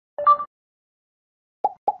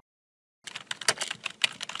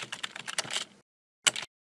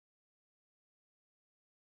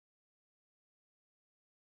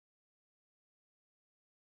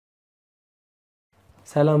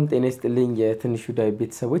ሰላም ጤና ይስጥልኝ የትንሹ ዳዊት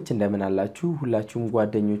ቤተሰቦች እንደምን አላችሁ ሁላችሁም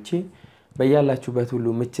ጓደኞቼ በያላችሁበት ሁሉ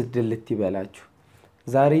ምችት ድልት ይበላችሁ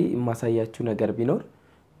ዛሬ የማሳያችሁ ነገር ቢኖር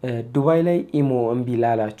ዱባይ ላይ ኢሞ እምቢ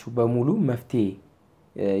ላላችሁ በሙሉ መፍትሄ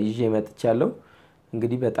ይዤ መጥቻለሁ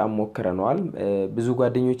እንግዲህ በጣም ሞክረናል ብዙ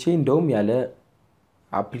ጓደኞቼ እንደውም ያለ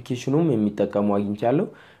አፕሊኬሽኑም የሚጠቀሙ አግኝቻለሁ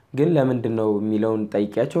ግን ለምንድነው የሚለውን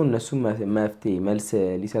ጠይቂያቸው እነሱ መፍትሄ መልስ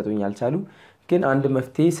ሊሰጡኝ አልቻሉ ግን አንድ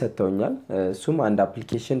መፍትሄ ሰጥተውኛል እሱም አንድ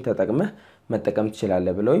አፕሊኬሽን ተጠቅመህ መጠቀም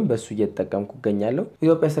ትችላለህ ብለውኝ በሱ እየተጠቀምኩ ገኛለሁ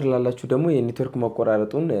ኢትዮጵያ ስር ላላችሁ ደግሞ የኔትወርክ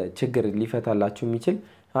መቆራረጡን ችግር ሊፈታላችሁ የሚችል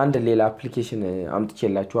አንድ ሌላ አፕሊኬሽን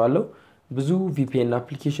አምጥቼላችኋለሁ ብዙ VPN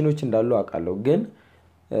አፕሊኬሽኖች እንዳሉ አውቃለሁ ግን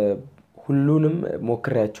ሁሉንም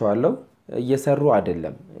ሞክሬያቸዋለሁ እየሰሩ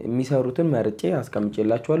አይደለም የሚሰሩትን መርጬ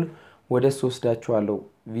አስቀምጬላችኋለሁ ወደ ወስዳችኋለሁ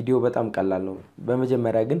ቪዲዮ በጣም ቀላል ነው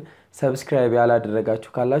በመጀመሪያ ግን ሰብስክራይብ ያላደረጋችሁ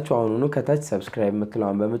ካላችሁ አሁኑኑ ከታች ሰብስክራይብ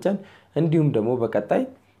ምትለዋን በመጫን እንዲሁም ደግሞ በቀጣይ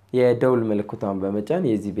የደውል ምልክቷን በመጫን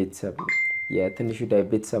የዚህ ቤተሰብ የትንሹ ዳዊት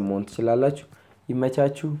ቤተሰብ መሆን ትችላላችሁ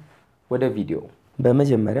ይመቻችሁ ወደ ቪዲዮ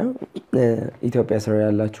በመጀመሪያ ኢትዮጵያ ስር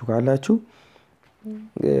ያላችሁ ካላችሁ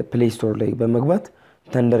ፕሌይስቶር ላይ በመግባት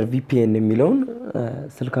ተንደር VPN የሚለውን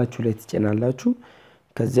ስልካችሁ ላይ ትጭናላችሁ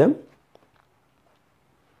ከዚያም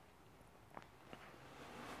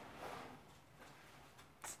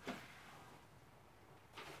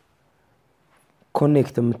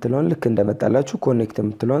ኮኔክት የምትለውን ልክ እንደመጣላችሁ ኮኔክት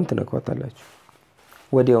የምትለውን ትነካታላችሁ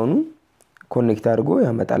ወዲያውኑ ኮኔክት አድርጎ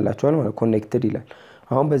ያመጣላችኋል ማለት ኮኔክትድ ይላል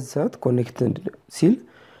አሁን በዚህ ሰዓት ኮኔክትድ ሲል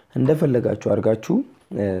እንደፈለጋችሁ አድርጋችሁ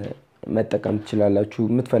መጠቀም ትችላላችሁ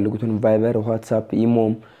የምትፈልጉትን ቫይበር ዋትስአፕ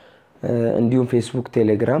ኢሞም እንዲሁም ፌስቡክ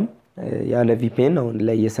ቴሌግራም ያለ VPN አሁን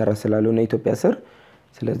ላይ እየሰራ ስላልሆነ ኢትዮጵያ ስር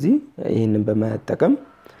ስለዚህ ይሄንን በመጠቀም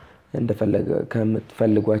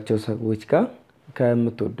ከምትፈልጓቸው ሰዎች ጋር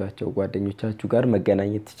ከምትወዷቸው ጓደኞቻችሁ ጋር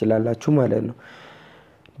መገናኘት ትችላላችሁ ማለት ነው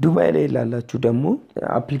ዱባይ ላይ ላላችሁ ደግሞ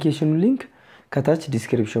አፕሊኬሽኑ ሊንክ ከታች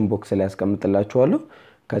ዲስክሪፕሽን ቦክስ ላይ አስቀምጥላችኋለሁ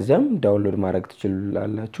ከዚያም ዳውንሎድ ማድረግ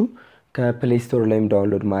ትችላላችሁ ከፕሌይስቶር ላይም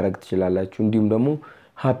ዳውንሎድ ማድረግ ትችላላችሁ እንዲሁም ደግሞ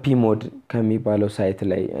ሃፒሞድ ከሚባለው ሳይት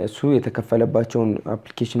ላይ እሱ የተከፈለባቸውን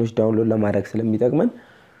አፕሊኬሽኖች ዳውንሎድ ለማድረግ ስለሚጠቅመን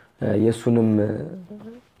የሱንም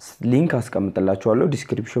ሊንክ አስቀምጥላችኋለሁ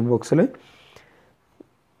ዲስክሪፕሽን ቦክስ ላይ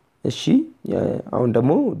እሺ አሁን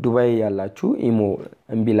ደግሞ ዱባይ ያላችሁ ኢሞ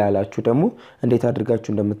እምቢ ላላችሁ ደግሞ እንዴት አድርጋችሁ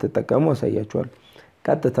እንደምትጠቀሙ አሳያችኋለሁ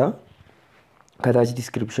ቀጥታ ከታች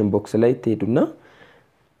ዲስክሪፕሽን ቦክስ ላይ ትሄዱና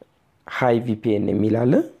ሃይ VPN የሚል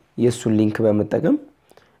አለ የሱን ሊንክ በመጠቀም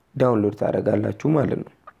ዳውንሎድ ታደርጋላችሁ ማለት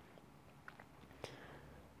ነው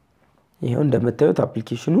ይሄው እንደምታዩት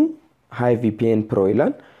አፕሊኬሽኑ ሃይ VPN Pro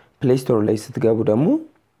ይላል ፕሌይስቶር ላይ ስትገቡ ደግሞ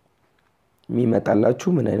የሚመጣላችሁ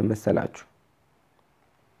ምን አይነት መሰላችሁ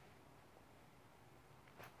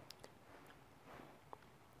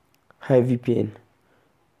ሃይ VPN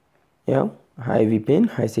ያው ሃይ VPN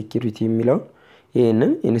ሃይ ሴኩሪቲ የሚለው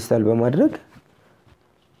ይሄንን ኢንስታል በማድረግ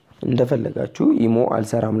እንደፈለጋችሁ ኢሞ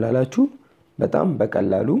አልሰራም ላላችሁ በጣም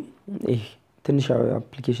በቀላሉ ይሄ ትንሽ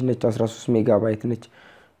አፕሊኬሽን ነች 13 ሜጋባይት ነች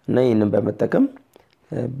እና ይሄንን በመጠቀም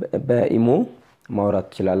በኢሞ ማውራት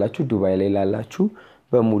ትችላላችሁ ዱባይ ላይ ላላችሁ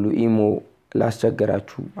በሙሉ ኢሞ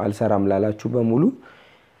ላስቸገራችሁ አልሰራም ላላችሁ በሙሉ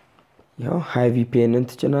ያው ሃይ VPN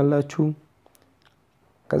ትጭናላችሁ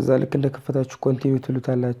ከዛ ልክ እንደከፈታችሁ ኮንቲኒው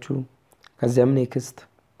ትሉታላችሁ ከዚያም ኔክስት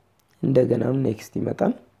እንደገናም ኔክስት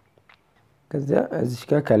ይመጣል ከዛ እዚህ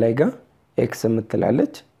ጋር ከላይ ጋር ኤክስ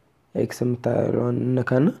ምትላለች ኤክስ ምታለውን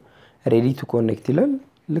ነካና ሬዲ ቱ ኮኔክት ይላል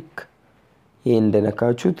ልክ ይሄ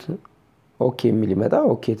እንደነካችሁት ኦኬ የሚል ይመጣ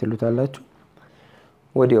ኦኬ ትሉታላችሁ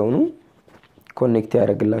ወዲያውኑ ኮኔክት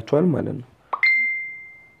ያደርግላችኋል ማለት ነው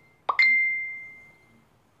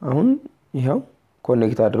አሁን ይሄው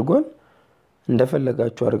ኮኔክት አድርጓል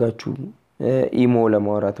እንደፈለጋችሁ አድርጋችሁ ኢሞ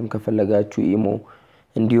ለማውራትም ከፈለጋችሁ ኢሞ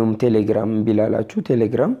እንዲሁም ቴሌግራም ቢላላችሁ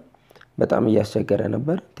ቴሌግራም በጣም እያስቸገረ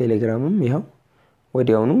ነበር ቴሌግራምም ይሄው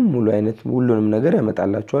ወዲያውኑ ሙሉ አይነት ሁሉንም ነገር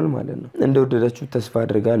ያመጣላችኋል ማለት ነው እንደወደዳችሁ ተስፋ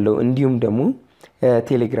አድርጋለሁ እንዲሁም ደግሞ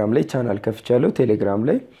ቴሌግራም ላይ ቻናል ከፍቻለሁ ቴሌግራም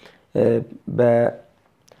ላይ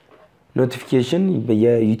በኖቲፊኬሽን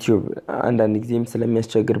በዩቲዩብ አንዳንድ ጊዜም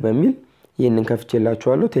ስለሚያስቸግር በሚል ይሄንን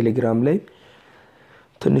ከፍቼላችኋለሁ ቴሌግራም ላይ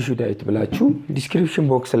ትንሹ ዳዊት ብላችሁ ዲስክሪፕሽን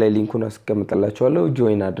ቦክስ ላይ ሊንኩን አስቀምጥላችኋለሁ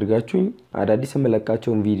ጆይን አድርጋችሁኝ አዳዲስ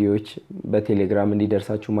መለቃቸውን ቪዲዮዎች በቴሌግራም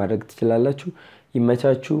እንዲደርሳችሁ ማድረግ ትችላላችሁ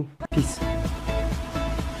ይመቻችሁ ፒስ